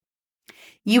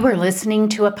You are listening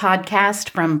to a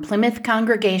podcast from Plymouth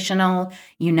Congregational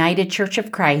United Church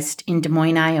of Christ in Des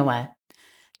Moines, Iowa.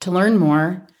 To learn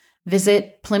more,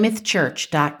 visit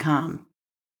plymouthchurch.com.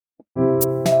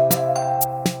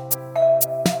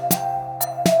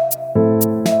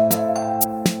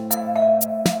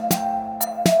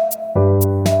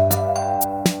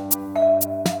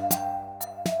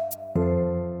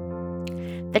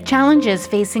 The challenges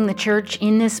facing the church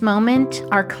in this moment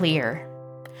are clear.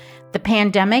 The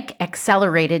pandemic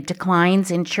accelerated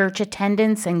declines in church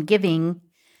attendance and giving,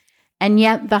 and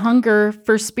yet the hunger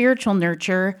for spiritual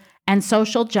nurture and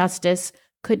social justice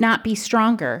could not be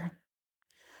stronger.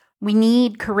 We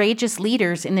need courageous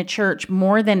leaders in the church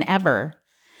more than ever,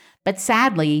 but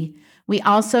sadly, we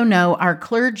also know our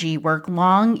clergy work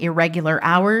long, irregular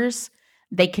hours,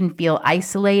 they can feel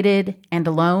isolated and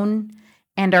alone,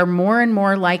 and are more and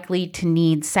more likely to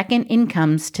need second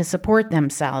incomes to support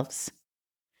themselves.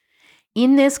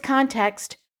 In this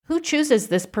context, who chooses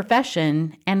this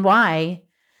profession and why?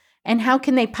 And how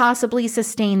can they possibly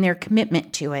sustain their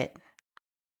commitment to it?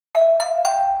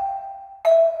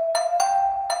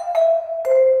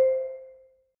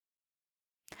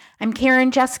 I'm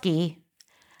Karen Jeske.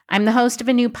 I'm the host of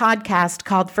a new podcast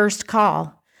called First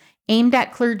Call, aimed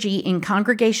at clergy in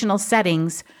congregational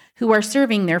settings who are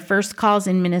serving their first calls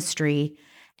in ministry,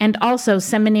 and also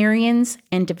seminarians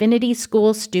and divinity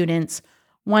school students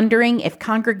wondering if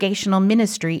congregational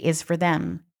ministry is for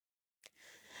them.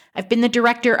 I've been the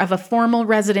director of a formal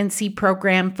residency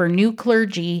program for new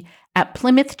clergy at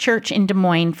Plymouth Church in Des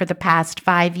Moines for the past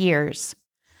 5 years.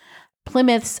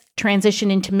 Plymouth's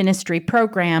Transition into Ministry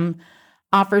program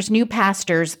offers new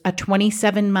pastors a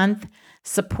 27-month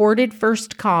supported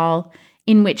first call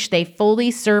in which they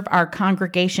fully serve our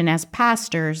congregation as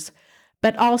pastors,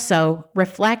 but also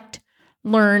reflect,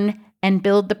 learn, and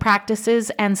build the practices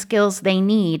and skills they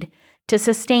need to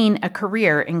sustain a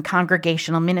career in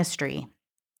congregational ministry.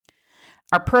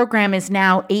 Our program is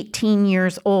now 18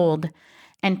 years old,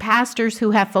 and pastors who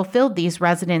have fulfilled these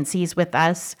residencies with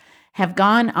us have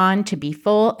gone on to be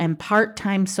full and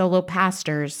part-time solo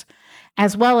pastors,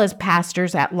 as well as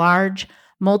pastors at large,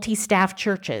 multi-staff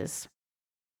churches.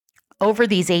 Over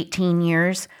these 18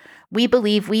 years, we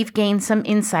believe we've gained some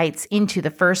insights into the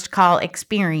first call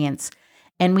experience,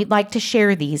 and we'd like to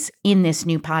share these in this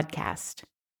new podcast.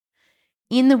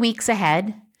 In the weeks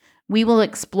ahead, we will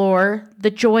explore the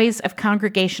joys of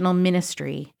congregational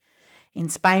ministry,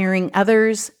 inspiring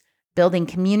others, building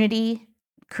community,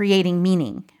 creating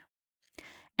meaning,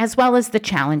 as well as the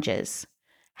challenges,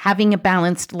 having a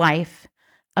balanced life,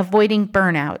 avoiding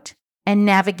burnout, and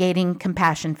navigating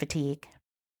compassion fatigue.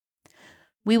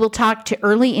 We will talk to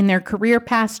early in their career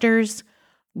pastors,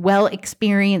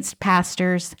 well-experienced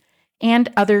pastors,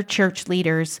 and other church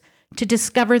leaders to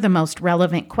discover the most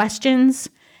relevant questions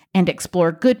and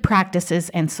explore good practices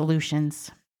and solutions.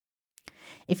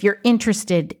 If you're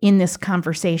interested in this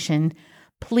conversation,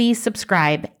 please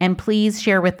subscribe and please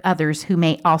share with others who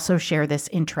may also share this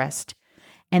interest.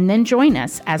 And then join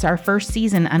us as our first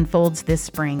season unfolds this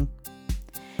spring.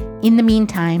 In the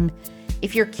meantime,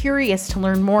 if you're curious to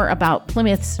learn more about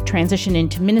Plymouth's Transition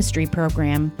into Ministry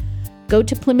program, go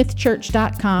to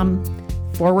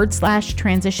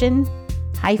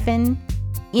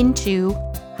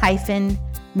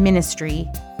plymouthchurch.com/transition-into-ministry/.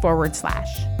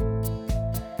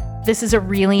 This is a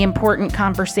really important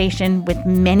conversation with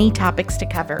many topics to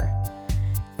cover.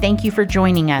 Thank you for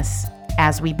joining us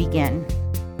as we begin.